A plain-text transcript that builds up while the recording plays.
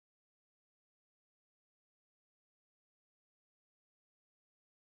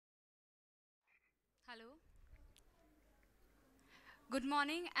Good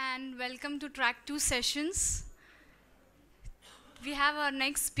morning and welcome to Track 2 sessions. We have our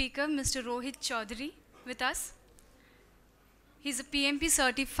next speaker, Mr. Rohit Chaudhary, with us. He's a PMP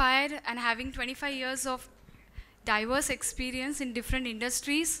certified and having 25 years of diverse experience in different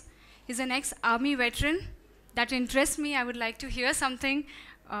industries. He's an ex-army veteran. That interests me. I would like to hear something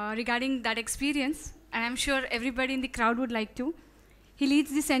regarding that experience, and I'm sure everybody in the crowd would like to. He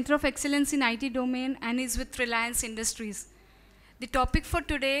leads the Center of Excellence in IT domain and is with Reliance Industries. The topic for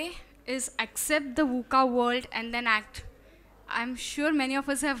today is accept the VUCA world and then act. I'm sure many of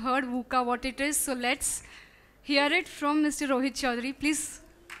us have heard VUCA, what it is, so let's hear it from Mr. Rohit Chaudhary, please.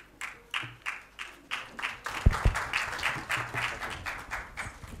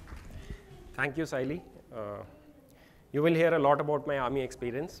 Thank you, Saili. You will hear a lot about my army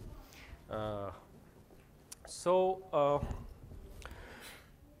experience.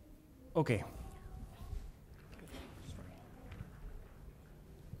 Okay.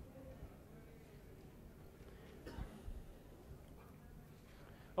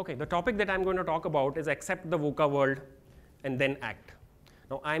 Okay, the topic that I'm going to talk about is accept the VUCA world and then act.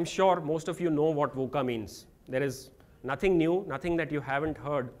 Now, I'm sure most of you know what VUCA means. There is nothing new, nothing that you haven't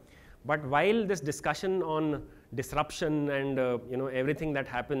heard. But while this discussion on disruption and everything that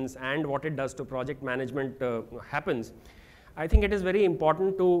happens and what it does to project management happens, I think it is very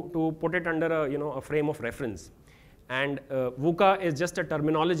important to put it under a frame of reference. And VUCA is just a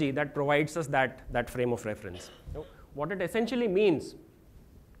terminology that provides us that frame of reference. What it essentially means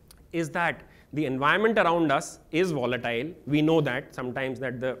is that the environment around us is volatile. We know that sometimes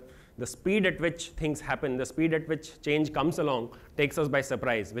that the speed at which things happen, the speed at which change comes along takes us by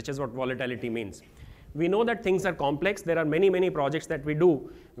surprise, which is what volatility means. We know that things are complex. There are many projects that we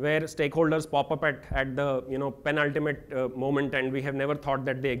do where stakeholders pop up at the penultimate moment, and we have never thought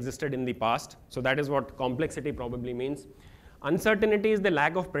that they existed in the past. So that is what complexity probably means. Uncertainty is the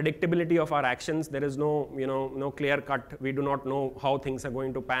lack of predictability of our actions. There is no clear cut. We do not know how things are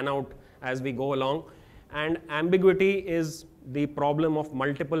going to pan out as we go along. And ambiguity is the problem of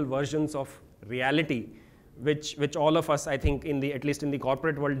multiple versions of reality, which all of us, I think, at least in the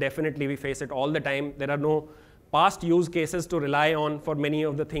corporate world, definitely we face it all the time. There are no past use cases to rely on for many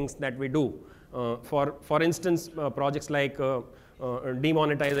of the things that we do. For instance, projects like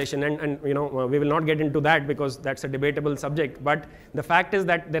demonetization, and we will not get into that because that's a debatable subject. But the fact is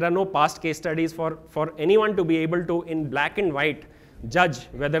that there are no past case studies for anyone to be able to, in black and white, judge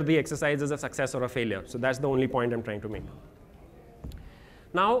whether the exercise is a success or a failure. So that's the only point I'm trying to make.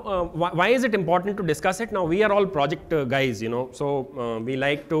 Now, why is it important to discuss it? Now, we are all project guys, so we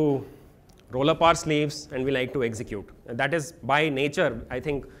like to roll up our sleeves and we like to execute. And that is by nature. I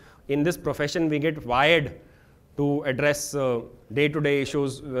think in this profession we get wired to address day-to-day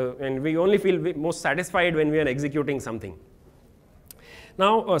issues, and we only feel most satisfied when we are executing something.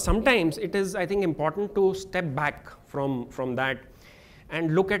 Now, sometimes it is, I think, important to step back from that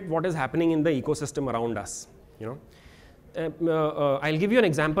and look at what is happening in the ecosystem around us. I'll give you an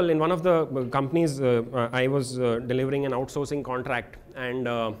example. In one of the companies, I was delivering an outsourcing contract, and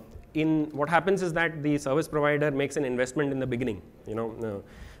what happens is that the service provider makes an investment in the beginning.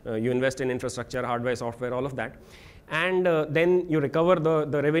 You invest in infrastructure, hardware, software, all of that, and then you recover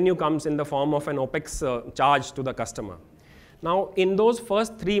the revenue comes in the form of an OPEX charge to the customer. Now, in those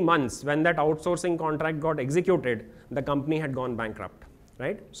first 3 months, when that outsourcing contract got executed, the company had gone bankrupt.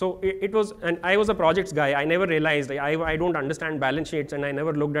 Right? So it was, and I was a projects guy. I never realized, I don't understand balance sheets, and I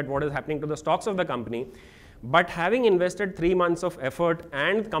never looked at what is happening to the stocks of the company. But having invested 3 months of effort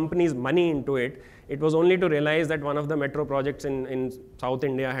and company's money into it, it was only to realize that one of the metro projects in South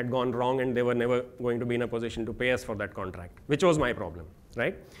India had gone wrong, and they were never going to be in a position to pay us for that contract, which was my problem,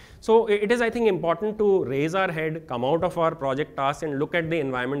 right? So it is, I think, important to raise our head, come out of our project tasks, and look at the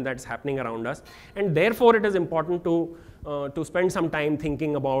environment that's happening around us. And therefore, it is important to spend some time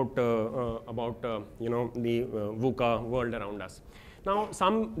thinking about the VUCA world around us. Now,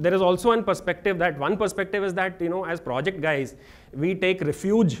 there is also one perspective is that, as project guys, we take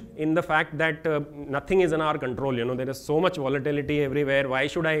refuge in the fact that nothing is in our control. There is so much volatility everywhere. Why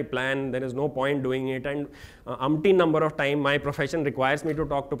should I plan? There is no point doing it. And umpteen number of time, my profession requires me to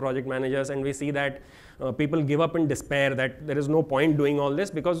talk to project managers, and we see that people give up in despair that there is no point doing all this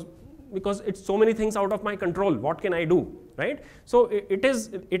because it's so many things out of my control. What can I do, right? So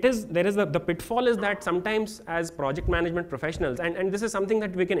the pitfall is that sometimes as project management professionals, and this is something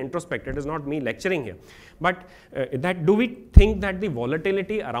that we can introspect, it is not me lecturing here, but that do we think that the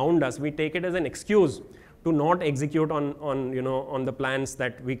volatility around us, we take it as an excuse to not execute on the plans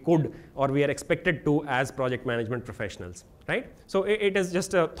that we could or we are expected to as project management professionals, right? So it is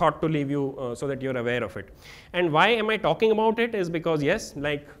just a thought to leave you so that you're aware of it. And why am I talking about it is because, yes,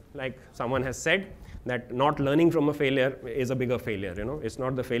 like someone has said, that not learning from a failure is a bigger failure. It's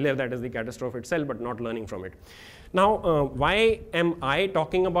not the failure that is the catastrophe itself, but not learning from it. Now, why am I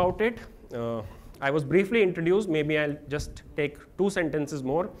talking about it? I was briefly introduced. Maybe I'll just take 2 sentences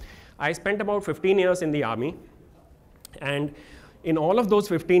more. I spent about 15 years in the army, and in all of those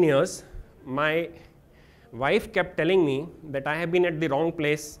 15 years, my wife kept telling me that I have been at the wrong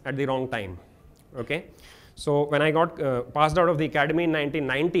place at the wrong time. Okay, so when I got passed out of the academy in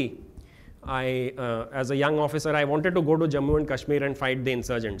 1990, as a young officer, I wanted to go to Jammu and Kashmir and fight the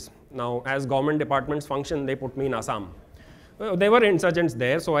insurgents. Now, as government departments function, they put me in Assam. There were insurgents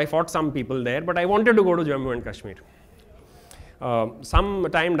there, so I fought some people there, but I wanted to go to Jammu and Kashmir. Some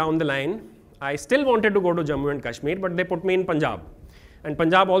time down the line, I still wanted to go to Jammu and Kashmir, but they put me in Punjab. And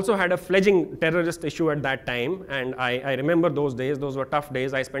Punjab also had a fledgling terrorist issue at that time, and I remember those days. Those were tough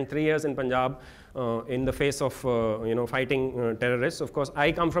days. I spent 3 years in Punjab in the face of fighting terrorists. Of course,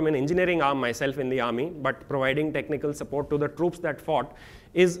 I come from an engineering arm myself in the army, but providing technical support to the troops that fought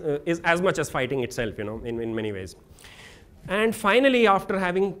is as much as fighting itself, in many ways. And finally, after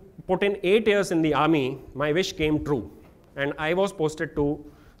having put in 8 years in the army, my wish came true, and I was posted to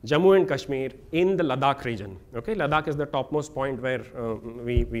Jammu and Kashmir in the Ladakh region. Okay, Ladakh is the topmost point where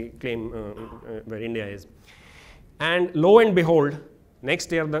we claim where India is. And lo and behold,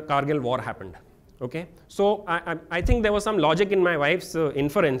 next year the Kargil war happened. Okay, so I think there was some logic in my wife's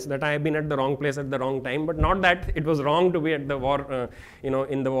inference that I have been at the wrong place at the wrong time, but not that it was wrong to be at the war,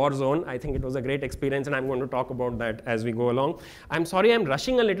 in the war zone. I think it was a great experience, and I'm going to talk about that as we go along. I'm sorry I'm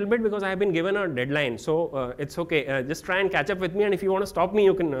rushing a little bit because I have been given a deadline, so it's okay. Just try and catch up with me, and if you want to stop me,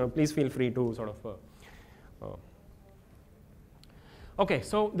 you can please feel free to sort of. Okay,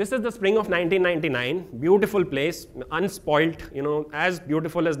 so this is the spring of 1999, beautiful place, unspoilt, as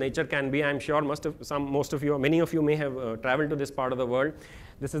beautiful as nature can be. I'm sure most of you, or many of you may have traveled to this part of the world.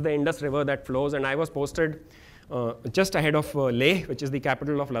 This is the Indus River that flows, and I was posted just ahead of Leh, which is the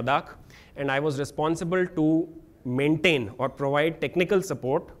capital of Ladakh, and I was responsible to maintain or provide technical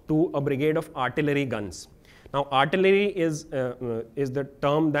support to a brigade of artillery guns. Now, artillery is the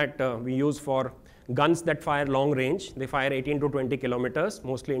term that we use for guns that fire long range. They fire 18 to 20 kilometers,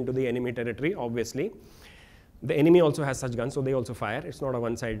 mostly into the enemy territory, obviously. The enemy also has such guns, so they also fire. It's not a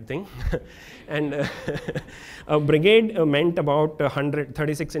one-sided thing. And a brigade meant about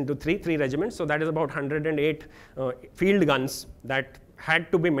 136 into 3 regiments, so that is about 108 field guns that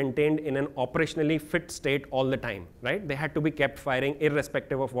had to be maintained in an operationally fit state all the time, right? They had to be kept firing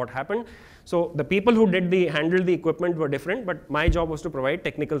irrespective of what happened. So the people who handled the equipment were different, but my job was to provide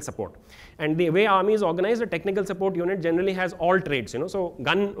technical support. And the way army is organized, a technical support unit generally has all trades, So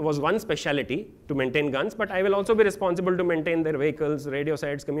gun was one specialty to maintain guns, but I will also be responsible to maintain their vehicles, radio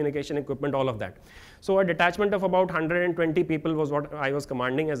sets, communication equipment, all of that. So a detachment of about 120 people was what I was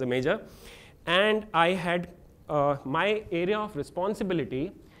commanding as a major. And I had my area of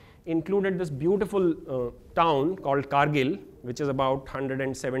responsibility included this beautiful town called Kargil, which is about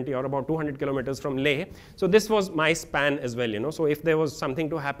 170 or about 200 kilometers from Leh. So this was my span as well, So if there was something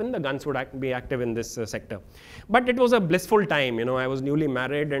to happen, the guns would be active in this sector. But it was a blissful time, I was newly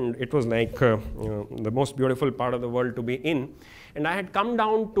married, and it was like the most beautiful part of the world to be in. And I had come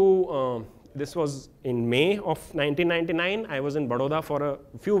down to this was in May of 1999. I was in Baroda for a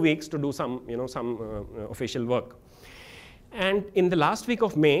few weeks to do some, official work. And in the last week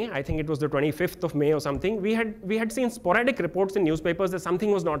of May, I think it was the 25th of May or something, we had seen sporadic reports in newspapers that something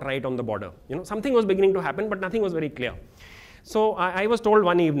was not right on the border. Something was beginning to happen, but nothing was very clear. So I was told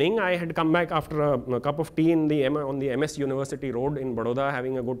one evening, I had come back after a cup of tea on the MS University Road in Baroda,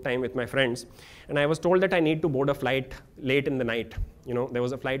 having a good time with my friends, and I was told that I need to board a flight late in the night. There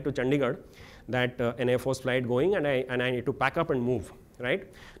was a flight to Chandigarh, an Air Force flight going, and I need to pack up and move. Right?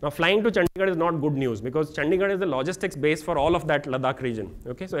 Now, flying to Chandigarh is not good news because Chandigarh is the logistics base for all of that Ladakh region.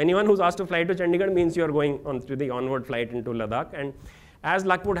 Okay, so anyone who's asked to fly to Chandigarh means you are going on to the onward flight into Ladakh. And as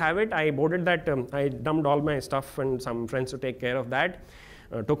luck would have it, I boarded that. I dumped all my stuff and some friends to take care of that.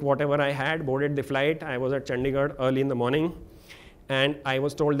 Took whatever I had, boarded the flight. I was at Chandigarh early in the morning, and I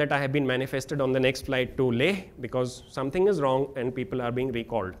was told that I have been manifested on the next flight to Leh because something is wrong and people are being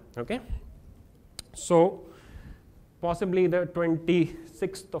recalled. Okay, so possibly the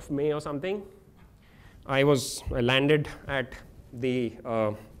 26th of May or something, I landed at the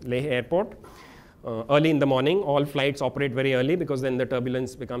Leh airport early in the morning. All flights operate very early because then the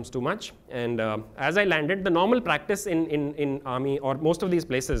turbulence becomes too much. And as I landed, the normal practice in army or most of these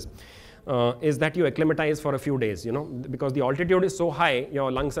places, is that you acclimatize for a few days, because the altitude is so high,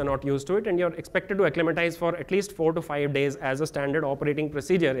 your lungs are not used to it, and you're expected to acclimatize for at least 4 to 5 days as a standard operating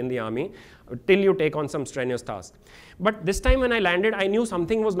procedure in the army till you take on some strenuous task. But this time when I landed, I knew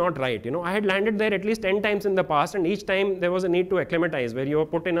something was not right. I had landed there at least 10 times in the past, and each time there was a need to acclimatize where you were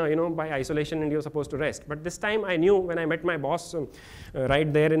put in a, by isolation and you're supposed to rest. But this time I knew when I met my boss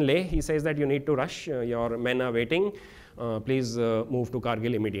right there in Leh, he says that you need to rush, your men are waiting. Please move to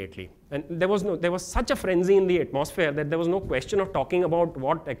Kargil immediately. And there was such a frenzy in the atmosphere that there was no question of talking about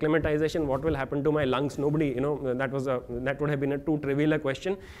what acclimatization, what will happen to my lungs. Nobody, that would have been a too trivial a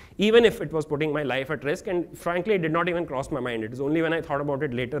question, even if it was putting my life at risk. And frankly, it did not even cross my mind. It was only when I thought about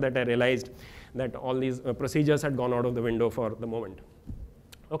it later that I realized that all these procedures had gone out of the window for the moment.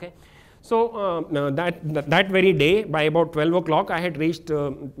 Okay. So that very day, by about 12 o'clock, I had reached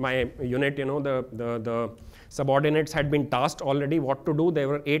my unit. The subordinates had been tasked already what to do. There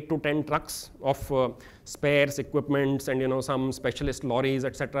were 8 to 10 trucks of spares, equipments, and some specialist lorries,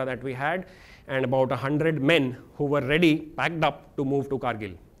 etc. that we had, and about 100 men who were ready, packed up to move to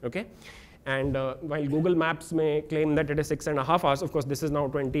Kargil. Okay. And while Google Maps may claim that it is 6.5 hours, of course, this is now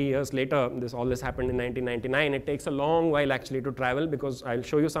 20 years later. All this happened in 1999. It takes a long while actually to travel, because I'll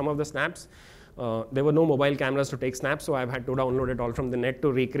show you some of the snaps. There were no mobile cameras to take snaps, so I've had to download it all from the net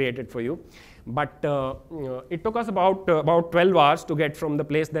to recreate it for you. But it took us about 12 hours to get from the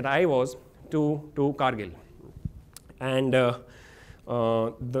place that I was to Kargil. And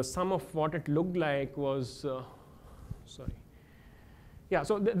the sum of what it looked like was, sorry. Yeah,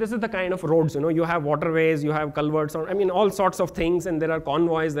 so this is the kind of roads, you have waterways, you have culverts, all sorts of things, and there are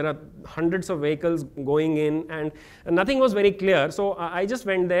convoys, there are hundreds of vehicles going in, and nothing was very clear. So I just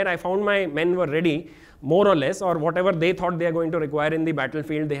went there, I found my men were ready, more or less, or whatever they thought they are going to require in the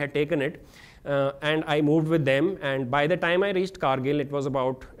battlefield, they had taken it, and I moved with them, and by the time I reached Kargil, it was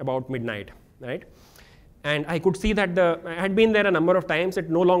about midnight, right? And I could see that I had been there a number of times.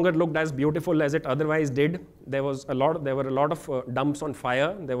 It no longer looked as beautiful as it otherwise did. There were a lot of dumps on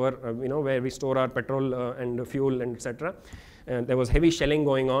fire. There were, where we store our petrol and fuel and etc. And there was heavy shelling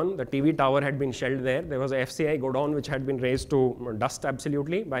going on. The TV tower had been shelled there. There was a FCI godown which had been razed to dust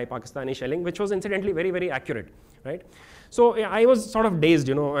absolutely by Pakistani shelling, which was incidentally very, very accurate, right? So I was sort of dazed,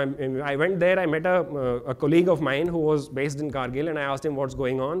 I went there, I met a colleague of mine who was based in Kargil, and I asked him what's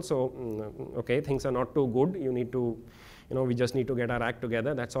going on. So, okay, things are not too good. You need to, we just need to get our act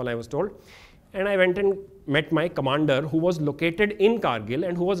together. That's all I was told. And I went and met my commander, who was located in Kargil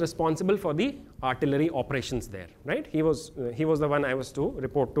and who was responsible for the artillery operations there, right? He was the one I was to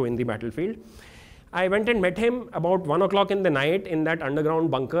report to in the battlefield. I went and met him about 1 o'clock in the night in that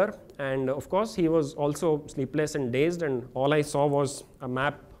underground bunker, and of course he was also sleepless and dazed, and all I saw was a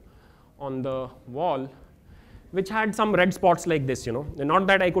map on the wall which had some red spots like this, Not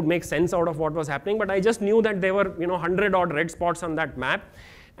that I could make sense out of what was happening, but I just knew that there were 100 odd red spots on that map,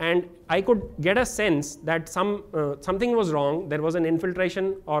 and I could get a sense that something was wrong. There was an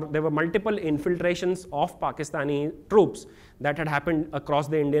infiltration, or there were multiple infiltrations of Pakistani troops that had happened across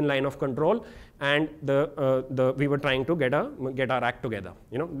the Indian line of control, and we were trying to get our act together.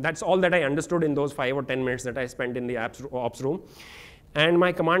 That's all that I understood in those 5 or 10 minutes that I spent in the ops room. And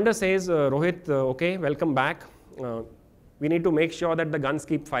my commander says, Rohit, okay, welcome back. We need to make sure that the guns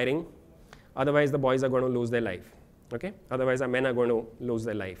keep firing, otherwise the boys are going to lose their life. Okay, otherwise our men are going to lose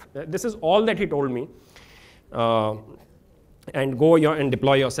their life. This is all that he told me. And go and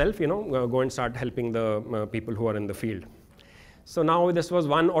deploy yourself, go and start helping the people who are in the field. So now this was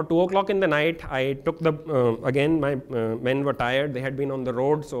 1 or 2 o'clock in the night. I took again, my men were tired. They had been on the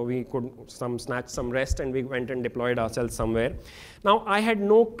road, so we could snatch some rest, and we went and deployed ourselves somewhere. Now I had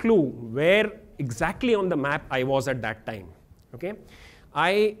no clue where exactly on the map I was at that time. Okay.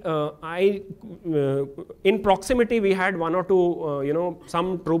 In proximity, we had 1 or 2,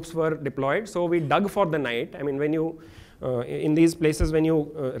 some troops were deployed, so we dug for the night. When you, in these places, when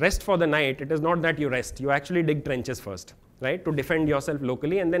you rest for the night, it is not that you rest. You actually dig trenches first, right, to defend yourself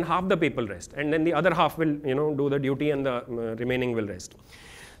locally, and then half the people rest, and then the other half will, do the duty, and the remaining will rest.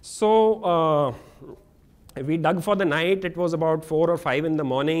 So we dug for the night. It was about 4 or 5 in the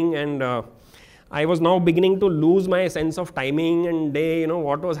morning, and I was now beginning to lose my sense of timing and day,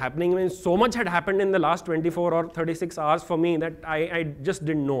 what was happening. So much had happened in the last 24 or 36 hours for me that I just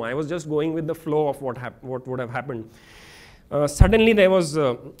didn't know. I was just going with the flow of what would have happened. Suddenly there was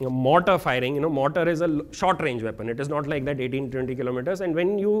mortar firing. Mortar is a short range weapon. It is not like that 18-20 kilometers. And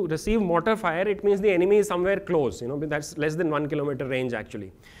when you receive mortar fire, it means the enemy is somewhere close. That's less than 1 kilometer range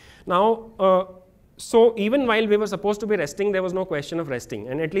actually. Now, so even while we were supposed to be resting, there was no question of resting.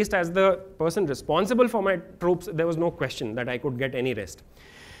 And at least as the person responsible for my troops, there was no question that I could get any rest.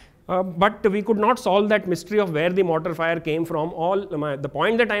 But we could not solve that mystery of where the mortar fire came from. The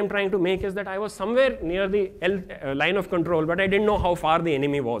point that I am trying to make is that I was somewhere near the line of control, but I didn't know how far the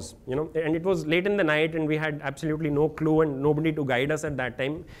enemy was. And it was late in the night, and we had absolutely no clue and nobody to guide us at that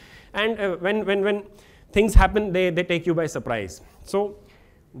time. And when things happen, they take you by surprise. So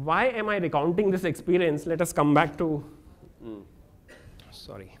why am I recounting this experience? Let us come back to.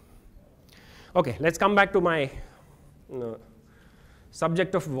 Sorry. Okay, let's come back to my.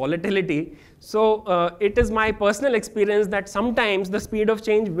 Subject of volatility. So it is my personal experience that sometimes the speed of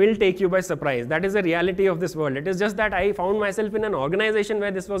change will take you by surprise. That is the reality of this world. It is just that I found myself in an organization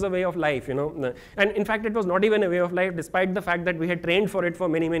where this was a way of life, and in fact it was not even a way of life, despite the fact that we had trained for it for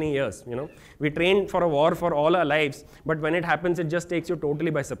many, many years. We trained for a war for all our lives, but when it happens, it just takes you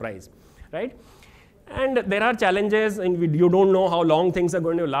totally by surprise, right? And there are challenges, and you don't know how long things are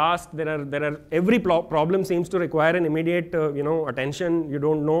going to last. Every problem seems to require an immediate, attention. You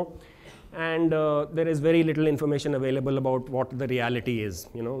don't know, and there is very little information available about what the reality is.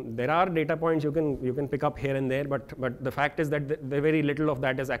 There are data points you can pick up here and there, but the fact is that the very little of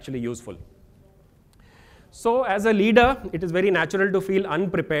that is actually useful. So, as a leader, it is very natural to feel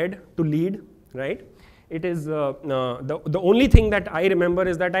unprepared to lead, right? It is the only thing that I remember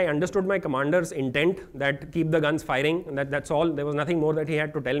is that I understood my commander's intent, that keep the guns firing. That's all. There was nothing more that he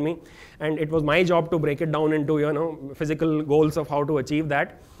had to tell me, and it was my job to break it down into physical goals of how to achieve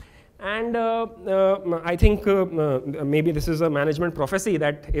that. And I think maybe this is a management prophecy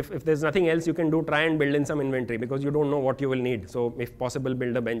that if there's nothing else you can do, try and build in some inventory, because you don't know what you will need. So if possible,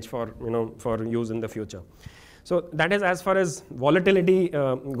 build a bench for for use in the future. So that is as far as volatility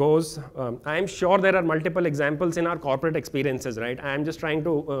goes. I am sure there are multiple examples in our corporate experiences, right? I am just trying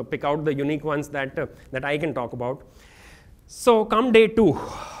to pick out the unique ones that I can talk about. So come day 2,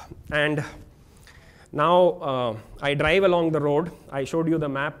 and now I drive along the road. I showed you the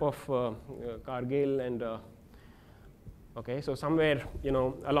map of Kargil, and okay, so somewhere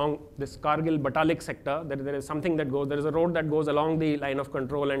along this Kargil Batalik sector, there is something that goes. There is a road that goes along the line of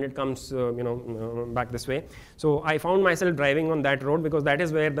control, and it comes back this way. So I found myself driving on that road because that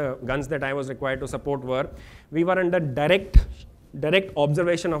is where the guns that I was required to support were. We were under direct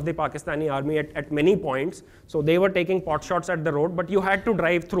observation of the Pakistani army at many points. So they were taking pot shots at the road, but you had to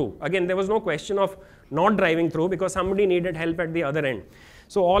drive through. Again, there was no question of not driving through because somebody needed help at the other end.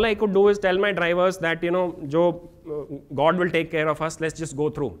 So all I could do is tell my drivers that, God will take care of us, let's just go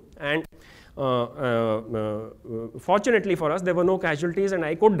through. And fortunately for us, there were no casualties, and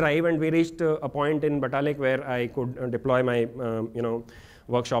I could drive, and we reached a point in Batalik where I could deploy my,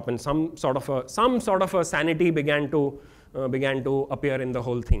 workshop, and some sort of a sanity began to appear in the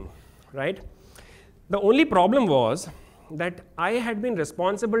whole thing, right? The only problem was that I had been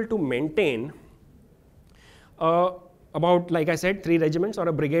responsible to maintain about, like I said, 3 regiments or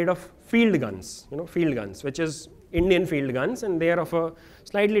a brigade of field guns, which is Indian field guns, and they are of a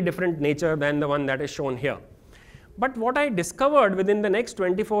slightly different nature than the one that is shown here. But what I discovered within the next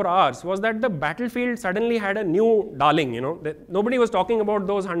 24 hours was that the battlefield suddenly had a new darling, Nobody was talking about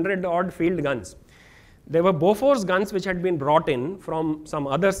those 100-odd field guns. There were Bofors guns which had been brought in from some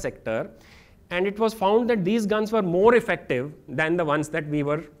other sector, and it was found that these guns were more effective than the ones that we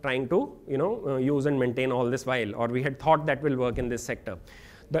were trying to use and maintain all this while, or we had thought that will work in this sector.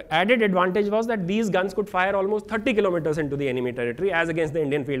 The added advantage was that these guns could fire almost 30 kilometers into the enemy territory as against the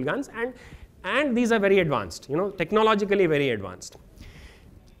Indian field guns, and these are very advanced, technologically very advanced.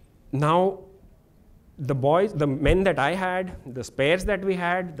 Now, the men that I had, the spares that we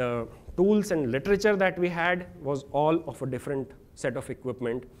had, the tools and literature that we had was all of a different set of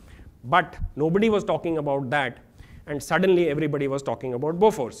equipment. But nobody was talking about that, and suddenly everybody was talking about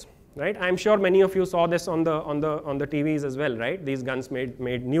Bofors, right? I'm sure many of you saw this on the TVs as well, right? These guns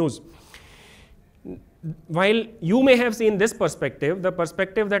made news. While you may have seen this perspective, the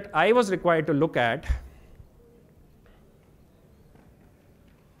perspective that I was required to look at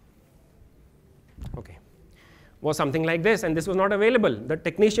was something like this, and this was not available. The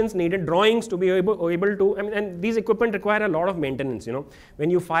technicians needed drawings to be able to, and these equipment require a lot of maintenance,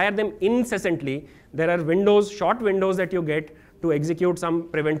 When you fire them incessantly, there are windows, short windows that you get to execute some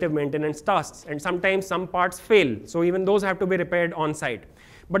preventive maintenance tasks, and sometimes some parts fail, so even those have to be repaired on site.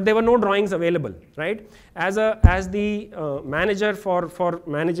 But there were no drawings available, right? As the manager for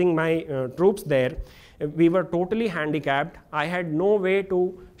managing my troops there, we were totally handicapped. I had no way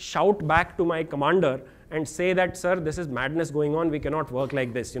to shout back to my commander and say that, sir, this is madness going on, we cannot work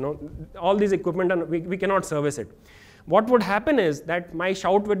like this, all these equipment, and we cannot service it. What would happen is that my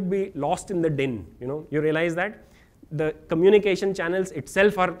shout would be lost in the din, You realize that the communication channels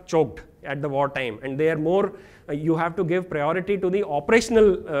itself are choked, at the war time, and they are more, you have to give priority to the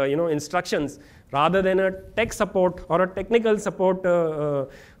operational instructions rather than a tech support or a technical support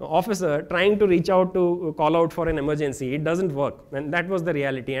officer trying to reach out to call out for an emergency. It doesn't work, and that was the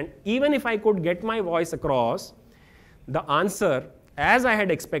reality. And even if I could get my voice across, the answer, as I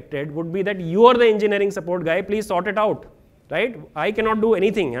had expected, would be that you are the engineering support guy, please sort it out, right? I cannot do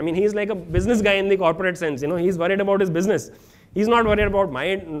anything. I mean, he's like a business guy in the corporate sense, he's worried about his business. He's not worried about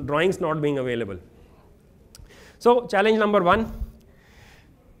my drawings not being available. So challenge number 1.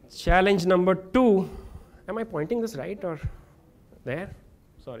 Challenge number 2, am I pointing this right or there?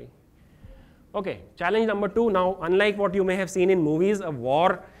 Sorry. Okay, challenge number 2. Now, unlike what you may have seen in movies, a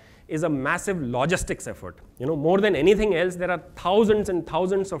war is a massive logistics effort. More than anything else, there are thousands and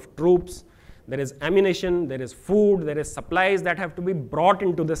thousands of troops. There is ammunition, there is food, there is supplies that have to be brought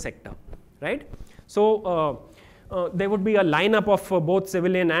into the sector, right? So there would be a lineup of both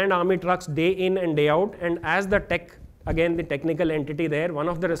civilian and army trucks day in and day out, and as the tech, again the technical entity there, one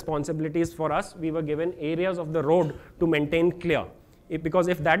of the responsibilities for us, we were given areas of the road to maintain clear. Because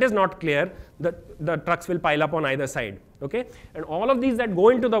if that is not clear, the trucks will pile up on either side, okay? And all of these that go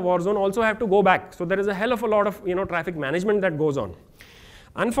into the war zone also have to go back. So there is a hell of a lot of traffic management that goes on.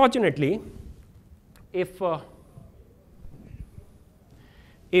 Unfortunately, if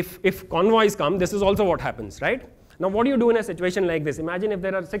convoys come, this is also what happens, right? Now what do you do in a situation like this? Imagine if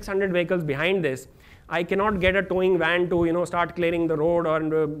there are 600 vehicles behind this. I cannot get a towing van to start clearing the road, or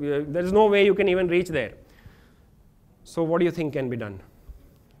there is no way you can even reach there. So what do you think can be done?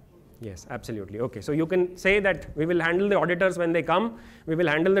 Yes, absolutely. Okay, so you can say that we will handle the auditors when they come, we will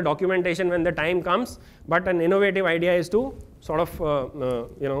handle the documentation when the time comes, but an innovative idea is to sort of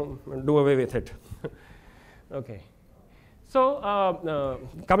do away with it. Okay. So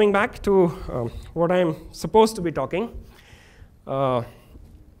coming back to what I am supposed to be talking,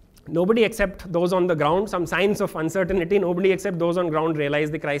 nobody except those on the ground, some signs of uncertainty, nobody except those on ground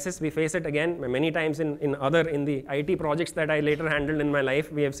realize the crisis. We face it again many times in the IT projects that I later handled in my life.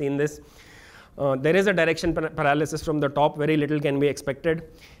 We have seen this. There is a direction paralysis from the top, very little can be expected,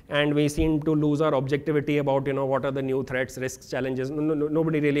 and we seem to lose our objectivity about what are the new threats, risks, challenges.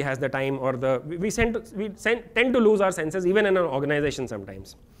 Nobody really has the time, or we tend to lose our senses even in an organization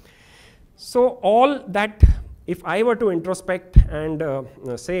sometimes. So all that, if I were to introspect and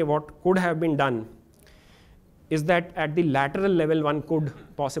say what could have been done, is that at the lateral level one could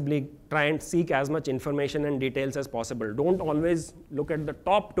possibly try and seek as much information and details as possible. Don't always look at the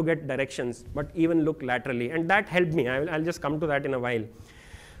top to get directions, but even look laterally, and that helped me. I'll just come to that in a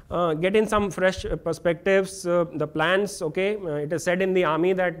while. Get in some fresh perspectives, the plans, okay, it is said in the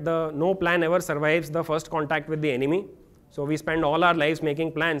army that no plan ever survives the first contact with the enemy. So we spend all our lives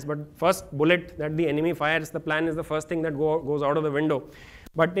making plans, but first bullet that the enemy fires, the plan is the first thing that goes out of the window.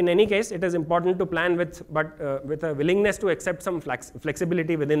 But in any case, it is important to plan with a willingness to accept some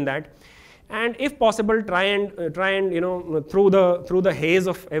flexibility within that, and if possible, try and through the haze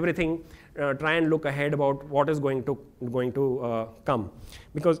of everything, try and look ahead about what is going to come,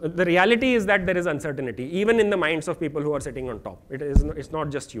 because the reality is that there is uncertainty even in the minds of people who are sitting on top. It's not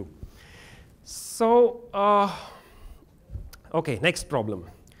just you. So okay, next problem.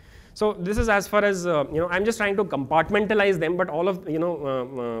 So this is as far as I'm just trying to compartmentalize them, but all of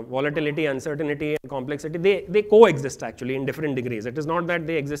volatility, uncertainty, and complexity, they coexist actually in different degrees. It is not that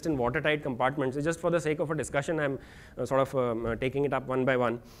they exist in watertight compartments. It's just for the sake of a discussion, I'm sort of taking it up one by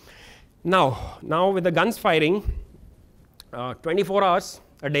one. Now with the guns firing 24 hours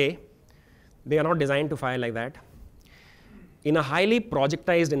a day, they are not designed to fire like that. In a highly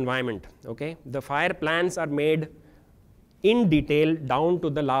projectized environment, okay, the fire plans are made in detail down to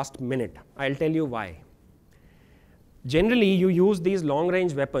the last minute. I'll tell you why. Generally, you use these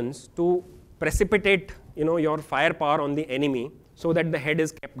long-range weapons to precipitate your firepower on the enemy so that the head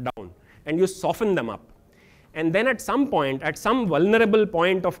is kept down, and you soften them up. And then at some point, at some vulnerable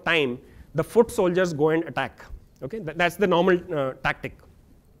point of time, the foot soldiers go and attack. Okay, that's the normal tactic.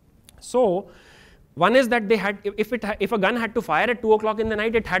 So one is that they had, if a gun had to fire at 2 o'clock in the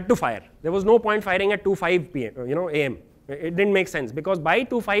night, it had to fire. There was no point firing at 2:05 p.m. a.m. It didn't make sense, because by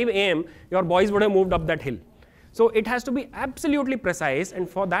 2:05 a.m. your boys would have moved up that hill. So it has to be absolutely precise, and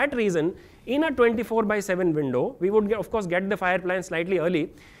for that reason, in a 24/7 window, we would of course get the fire plan slightly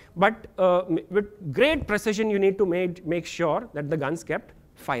early, but with great precision you need to make sure that the guns kept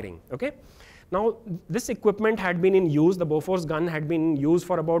firing. Okay. Now this equipment had been in use, the Bofors gun had been in use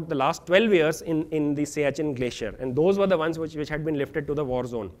for about the last 12 years in the Siachen Glacier, and those were the ones which had been lifted to the war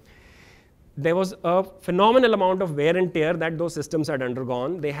zone. there was a phenomenal amount of wear and tear that those systems had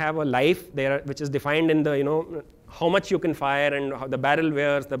undergone. They have a life there which is defined in the, how much you can fire and how the barrel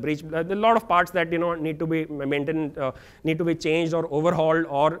wears, the breech, a lot of parts that, need to be maintained, need to be changed or overhauled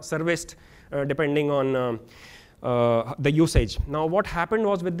or serviced depending on the usage. Now what happened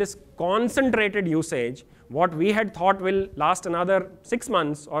was, with this concentrated usage, what we had thought will last another 6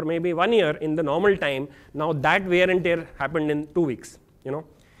 months or maybe 1 year in the normal time, now that wear and tear happened in 2 weeks,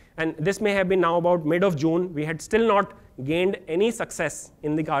 And this may have been now about mid of June. We had still not gained any success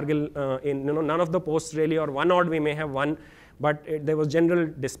in the Kargil, none of the posts really, or one odd we may have won, but there was general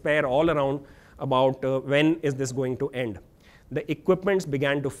despair all around about when is this going to end. The equipments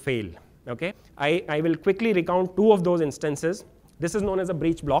began to fail. Okay, I will quickly recount 2 of those instances. This is known as a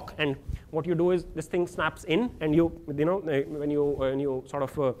breech block, and what you do is this thing snaps in, and when you sort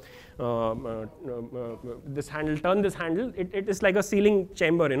of this handle, turn this handle, it is like a sealing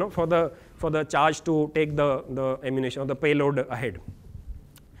chamber, for the charge to take the ammunition or the payload ahead.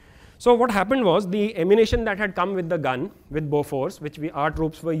 So what happened was, the ammunition that had come with the gun, with Bofors, which our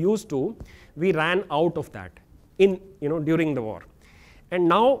troops were used to, we ran out of that during the war, and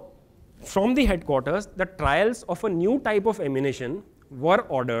now, from the headquarters, the trials of a new type of ammunition were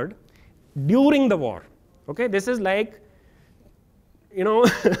ordered during the war. Okay, this is like,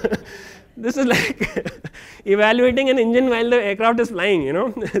 this is like evaluating an engine while the aircraft is flying.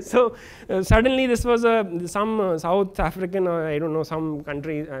 So suddenly this was some South African, or I don't know, some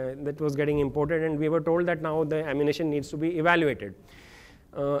country that was getting imported, and we were told that now the ammunition needs to be evaluated.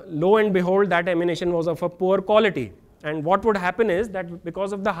 Lo and behold, that ammunition was of a poor quality. And what would happen is that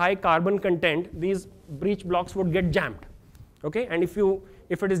because of the high carbon content, these breech blocks would get jammed. Okay, and if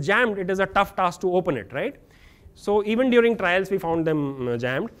it is jammed, it is a tough task to open it, right? So even during trials, we found them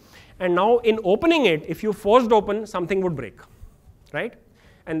jammed. And now in opening it, if you forced open, something would break, right?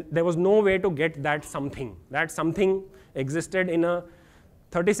 And there was no way to get that something. That something existed in a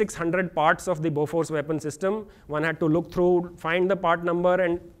 3,600 parts of the Bofors weapon system. One had to look through, find the part number,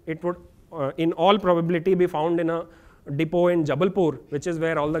 and it would in all probability be found in a depot in Jabalpur, which is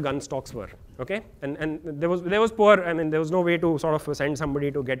where all the gun stocks were. Okay, and there was poor. I mean, there was no way to sort of send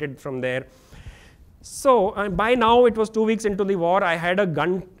somebody to get it from there. So by now it was 2 weeks into the war. I had a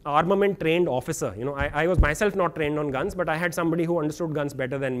gun armament trained officer. I was myself not trained on guns, but I had somebody who understood guns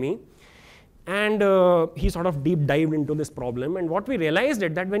better than me, and he sort of deep dived into this problem. And what we realized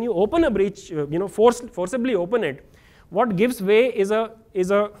is that when you open a breech, forcibly open it, what gives way is a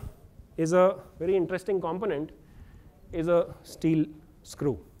very interesting component, is a steel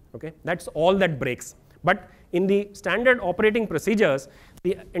screw. Okay, that's all that breaks. But in the standard operating procedures,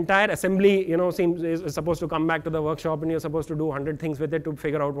 the entire assembly, is supposed to come back to the workshop, and you're supposed to do 100 things with it to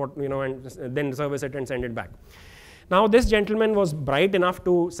figure out what, and then service it and send it back. Now this gentleman was bright enough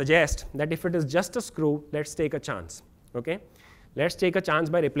to suggest that if it is just a screw, let's take a chance. Okay, let's take a chance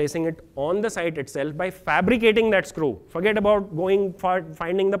by replacing it on the site itself, by fabricating that screw. Forget about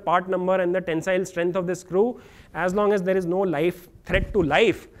finding the part number and the tensile strength of the screw. As long as there is no threat to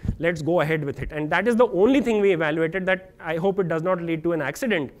life, let's go ahead with it. And that is the only thing we evaluated, that I hope it does not lead to an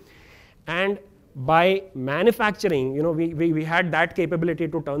accident. And by manufacturing, we had that capability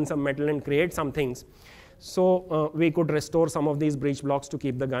to turn some metal and create some things. So we could restore some of these breech blocks to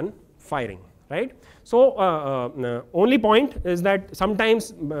keep the gun firing. Right? So only point is that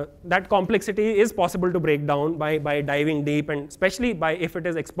sometimes that complexity is possible to break down by diving deep, and especially if it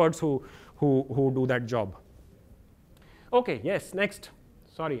is experts who do that job. Okay, yes, next.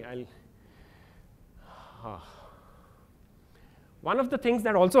 Sorry, one of the things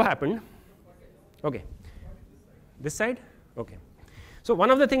that also happened, okay, this side, okay. So one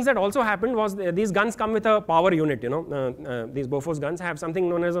of the things that also happened was these guns come with a power unit. These Bofors guns have something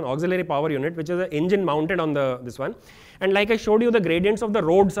known as an auxiliary power unit, which is an engine mounted on this one. And like I showed you, the gradients of the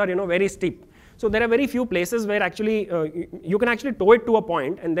roads are very steep. So there are very few places where actually you can actually tow it to a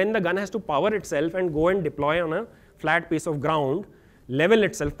point, and then the gun has to power itself and go and deploy on a flat piece of ground, level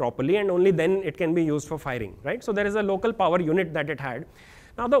itself properly, and only then it can be used for firing. Right? So there is a local power unit that it had.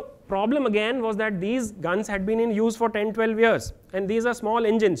 Now the problem again was that these guns had been in use for 10-12 years, and these are small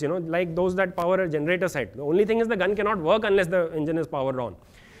engines, like those that power a generator set. The only thing is the gun cannot work unless the engine is powered on.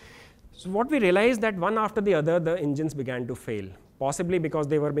 So what we realized, that one after the other, the engines began to fail, possibly because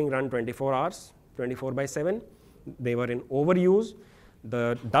they were being run 24 hours, 24/7. They were in overuse.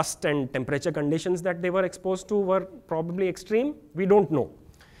 The dust and temperature conditions that they were exposed to were probably extreme. We don't know.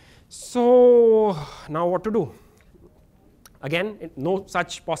 So now what to do? Again, no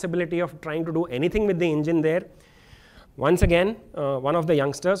such possibility of trying to do anything with the engine there. Once again, one of the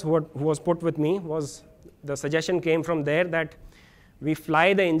youngsters who was put with me, the suggestion came from there that We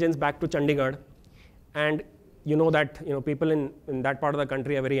fly the engines back to Chandigarh, and you know that people in that part of the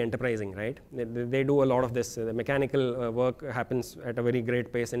country are very enterprising, right? They do a lot of this. The mechanical work happens at a very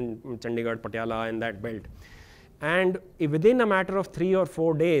great pace in Chandigarh, Patiala, and that belt. And within a matter of 3 or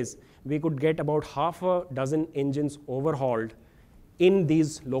 4 days, we could get about half a dozen engines overhauled in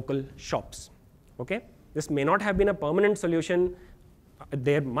these local shops. Okay? This may not have been a permanent solution.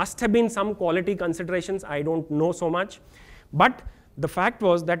 There must have been some quality considerations. I don't know so much. But the fact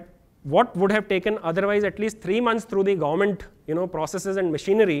was that what would have taken otherwise at least 3 months through the government processes and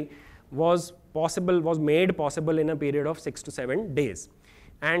machinery was made possible in a period of 6 to 7 days.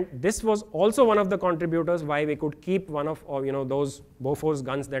 And this was also one of the contributors why we could keep one of those Bofors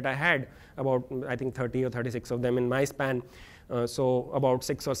guns that I had, about I think 30 or 36 of them in my span. So about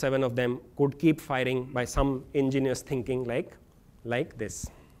 6 or 7 of them could keep firing by some ingenious thinking like this.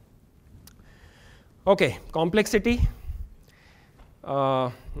 Okay, complexity.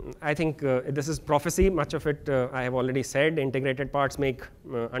 I think this is prophecy. Much of it I have already said. Integrated parts make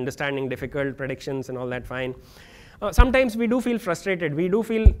understanding difficult, predictions and all that fine. Sometimes we do feel frustrated. We do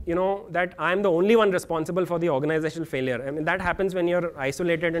feel that I am the only one responsible for the organizational failure. I mean, that happens when you're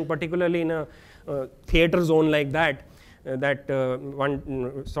isolated, and particularly in a theater zone like that.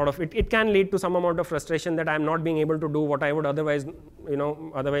 One sort of it can lead to some amount of frustration that I'm not being able to do what I would otherwise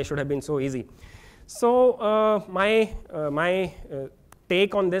should have been so easy. So my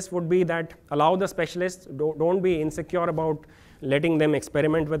take on this would be that allow the specialists, don't be insecure about letting them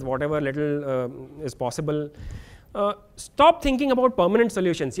experiment with whatever little is possible. Stop thinking about permanent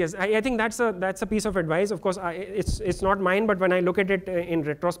solutions. Yes, I think that's a piece of advice. Of course, it's not mine, but when I look at it in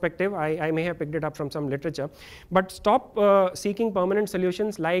retrospective, I may have picked it up from some literature. But stop seeking permanent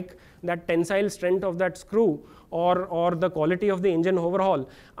solutions like that tensile strength of that screw or the quality of the engine overhaul.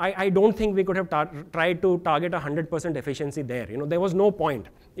 I don't think we could have tried to target 100% efficiency there. There was no point.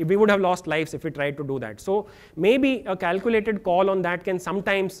 We would have lost lives if we tried to do that. So maybe a calculated call on that can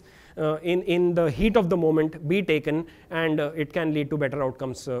sometimes in the heat of the moment be taken, and it can lead to better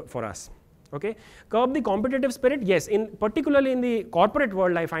outcomes for us. Okay, curb the competitive spirit. Yes, particularly in the corporate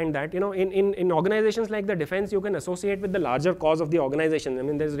world, I find that in organizations like the defense, you can associate with the larger cause of the organization. I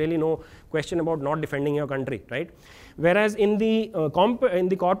mean, there's really no question about not defending your country, right? Whereas in the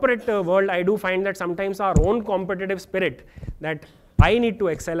corporate world, I do find that sometimes our own competitive spirit, that I need to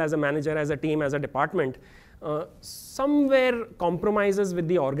excel as a manager, as a team, as a department, somewhere compromises with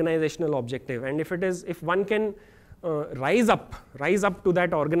the organizational objective. And if one can rise up to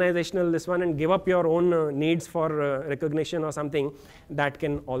that organizational this one and give up your own needs for recognition or something, that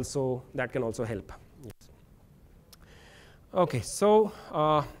can also help. Yes. Okay, so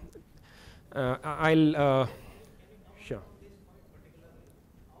I'll sure.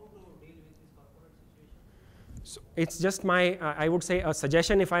 So it's just my I would say a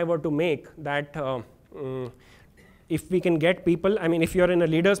suggestion if I were to make that. If we can get people, I mean, if you're in a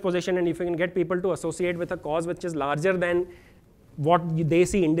leader's position and if you can get people to associate with a cause which is larger than what they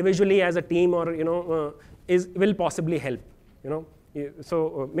see individually as a team, or will possibly help.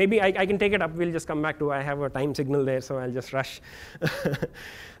 So maybe I can take it up. We'll just come back to. I have a time signal there, so I'll just rush.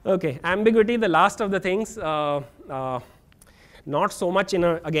 Okay, ambiguity, the last of the things. Not so much in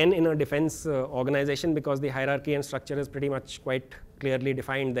a defense organization, because the hierarchy and structure is pretty much quite clearly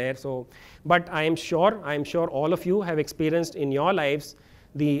defined there. So, but I am sure all of you have experienced in your lives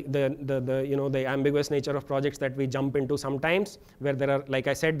the ambiguous nature of projects that we jump into sometimes, where there are, like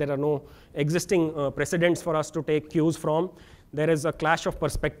I said, there are no existing precedents for us to take cues from. There is a clash of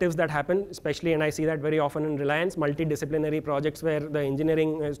perspectives that happen, especially, and I see that very often in Reliance, multidisciplinary projects where the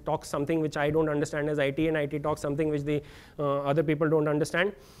engineering talks something which I don't understand as IT, and IT talks something which the other people don't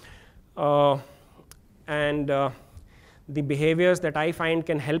understand. The behaviors that I find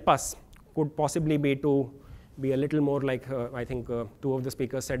can help us could possibly be to be a little more like, I think 2 of the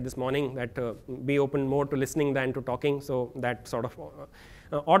speakers said this morning, that be open more to listening than to talking. So that sort of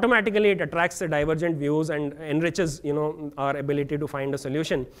automatically it attracts the divergent views and enriches our ability to find a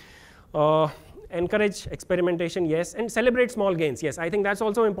solution. Encourage experimentation, yes, and celebrate small gains. Yes, I think that's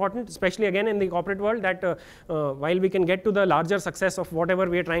also important, especially again in the corporate world, that while we can get to the larger success of whatever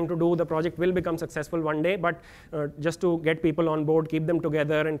we are trying to do, the project will become successful one day, but just to get people on board, keep them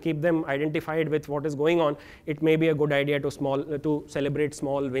together and keep them identified with what is going on, it may be a good idea to celebrate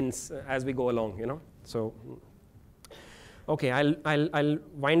small wins as we go along, So, okay, I'll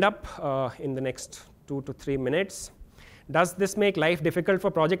wind up in the next 2 to 3 minutes. Does this make life difficult for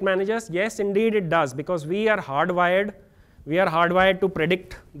project managers? Yes, indeed it does, because we are hardwired to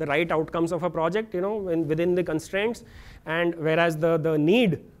predict the right outcomes of a project, within the constraints. And whereas the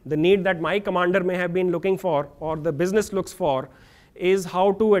need that my commander may have been looking for, or the business looks for, is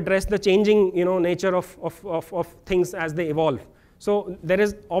how to address the changing nature of things as they evolve. So there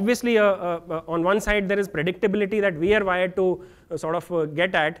is obviously on one side there is predictability that we are wired to sort of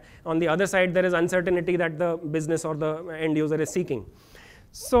get at. On the other side there is uncertainty that the business or the end user is seeking.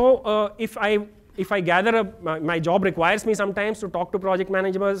 So if I gather my job requires me sometimes to talk to project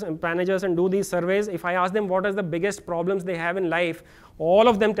managers and do these surveys. If I ask them what are the biggest problems they have in life, all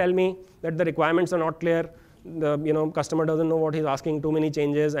of them tell me that the requirements are not clear. The customer doesn't know what he's asking, too many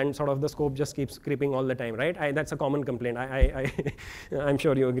changes, and sort of the scope just keeps creeping all the time, right? That's a common complaint. I'm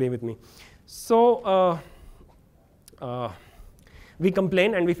sure you agree with me. So we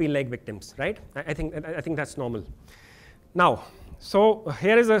complain and we feel like victims, right? I think that's normal. Now, so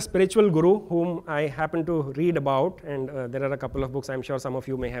here is a spiritual guru whom I happen to read about, and there are a couple of books I'm sure some of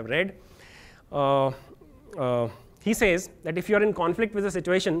you may have read. He says that if you're in conflict with a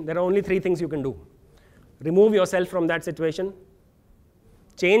situation, there are only 3 things you can do. Remove yourself from that situation,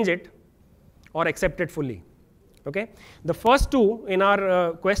 change it, or accept it fully. Okay? The first 2 in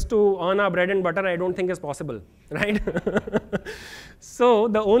our quest to earn our bread and butter, I don't think is possible, right? So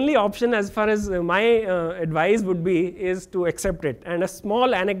the only option as far as my advice would be is to accept it. And a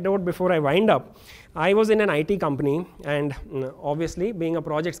small anecdote before I wind up. I was in an IT company, and obviously being a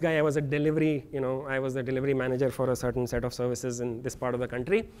projects guy, I was a delivery, I was the delivery manager for a certain set of services in this part of the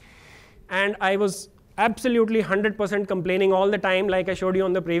country. And I was absolutely 100% complaining all the time, like I showed you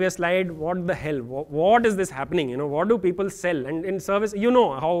on the previous slide. What the hell? What is this happening? What do people sell? And in service,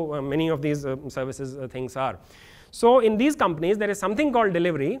 how many of these services things are. So in these companies, there is something called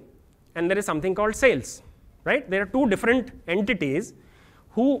delivery, and there is something called sales, right? There are 2 different entities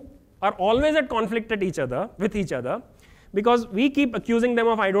who are always at conflict with each other, because we keep accusing them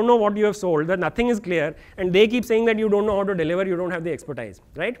of, I don't know what you have sold, that nothing is clear, and they keep saying that you don't know how to deliver, you don't have the expertise,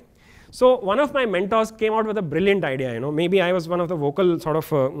 right? So one of my mentors came out with a brilliant idea. Maybe I was one of the vocal sort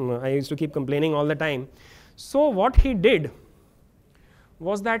of, I used to keep complaining all the time. So what he did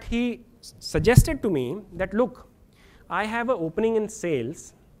was that he suggested to me that, look, I have an opening in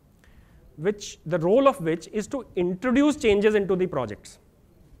sales, the role of which is to introduce changes into the projects.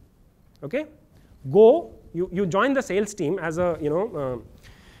 Okay? Go, you join the sales team as a,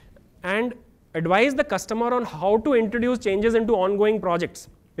 and advise the customer on how to introduce changes into ongoing projects,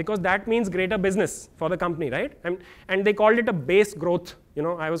 because that means greater business for the company, right? And they called it a base growth.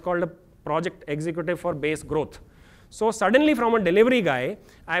 I was called a project executive for base growth. So suddenly from a delivery guy,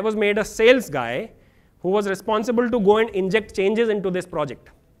 I was made a sales guy who was responsible to go and inject changes into this project.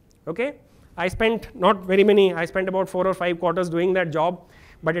 Okay? I spent not very many, I spent about 4 or 5 quarters doing that job,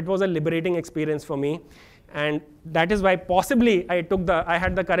 but it was a liberating experience for me. And that is why possibly I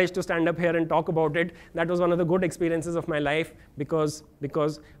had the courage to stand up here and talk about it. That was one of the good experiences of my life, because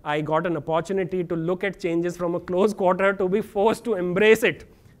I got an opportunity to look at changes from a close quarter, to be forced to embrace it.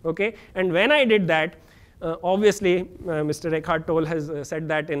 Okay? And when I did that, obviously Mr. Eckhart Tolle has said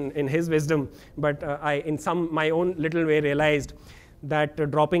that in his wisdom, but I in my own little way realized that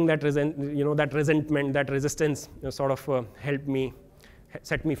dropping that that resentment, that resistance sort of helped me,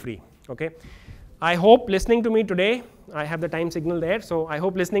 set me free. Okay? I hope listening to me today, I have the time signal there, so I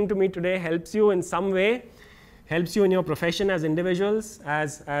hope listening to me today helps you in some way, helps you in your profession as individuals,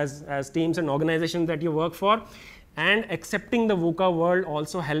 as teams and organizations that you work for, and accepting the VUCA world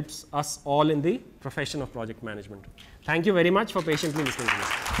also helps us all in the profession of project management. Thank you very much for patiently listening to me.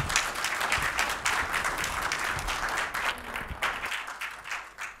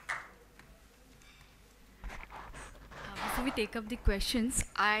 Before we take up the questions,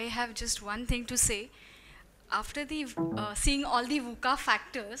 I have just one thing to say. After seeing all the VUCA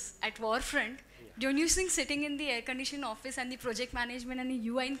factors at Warfront, don't you think sitting in the air-conditioned office and the project management and the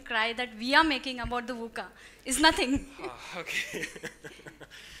UI and cry that we are making about the VUCA is nothing? Okay.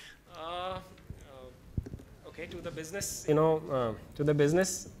 Okay, to the business, to the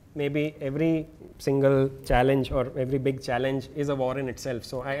business, maybe every single challenge or every big challenge is a war in itself.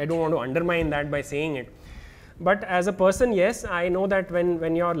 So I don't want to undermine that by saying it. But as a person, yes, I know that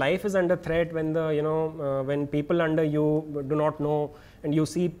when your life is under threat, when when people under you do not know, and you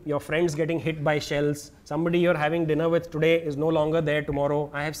see your friends getting hit by shells, somebody you're having dinner with today is no longer there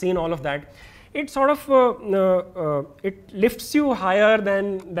tomorrow. I have seen all of that. It sort of it lifts you higher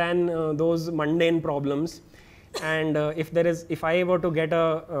than those mundane problems. And if I were to get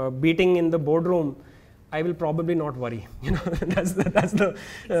a beating in the boardroom, I will probably not worry. That's the exactly.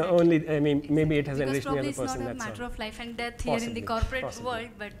 Only. I mean, maybe it has enriched me as a person. It's not a matter of life and death here in the corporate world,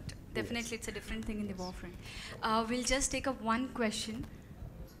 but definitely it's a different thing in the Warfront. We'll just take up one question.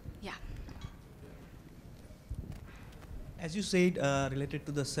 Yeah. As you said, related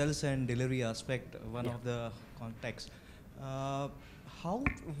to the sales and delivery aspect, one of the contexts, How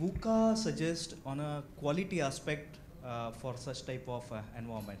VUCA suggests on a quality aspect for such type of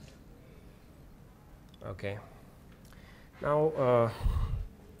environment? Okay. Now,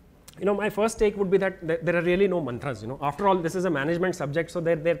 my first take would be that there are really no mantras. After all, this is a management subject, so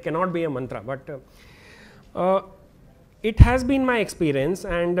there cannot be a mantra. But it has been my experience,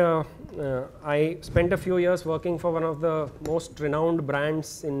 and I spent a few years working for one of the most renowned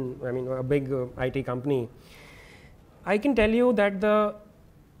brands in, a big IT company. I can tell you that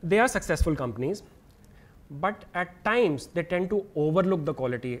they are successful companies, but at times they tend to overlook the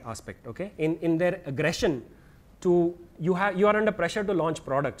quality aspect. Okay, in their aggression to you are under pressure to launch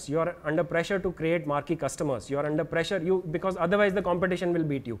products, you are under pressure to create marquee customers, you are under pressure because otherwise the competition will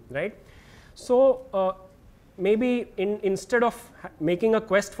beat you, right? So maybe instead of making a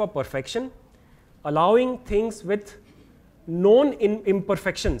quest for perfection, allowing things with known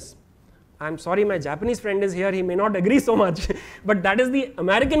imperfections. I'm sorry, my Japanese friend is here, he may not agree so much, but that is the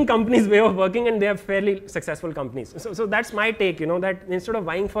American company's way of working, and they are fairly successful companies. So that's my take, that instead of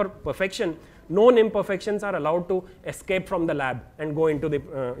vying for perfection, known imperfections are allowed to escape from the lab and go into the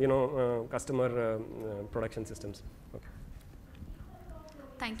customer production systems. Okay.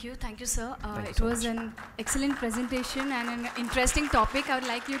 Thank you, sir. Thank you it so was much. an excellent presentation and an interesting topic. I would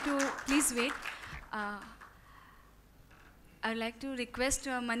like you to please wait. I would like to request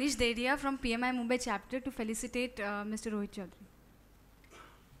Manish Dedia from PMI Mumbai chapter to felicitate Mr. Rohit Chaudhary.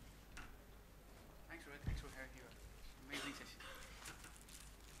 Thanks, Rohit. Thanks for having you. Amazing session.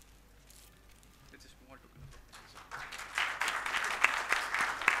 Let's just move on to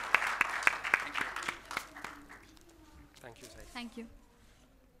Thank you, Sai. Thank you.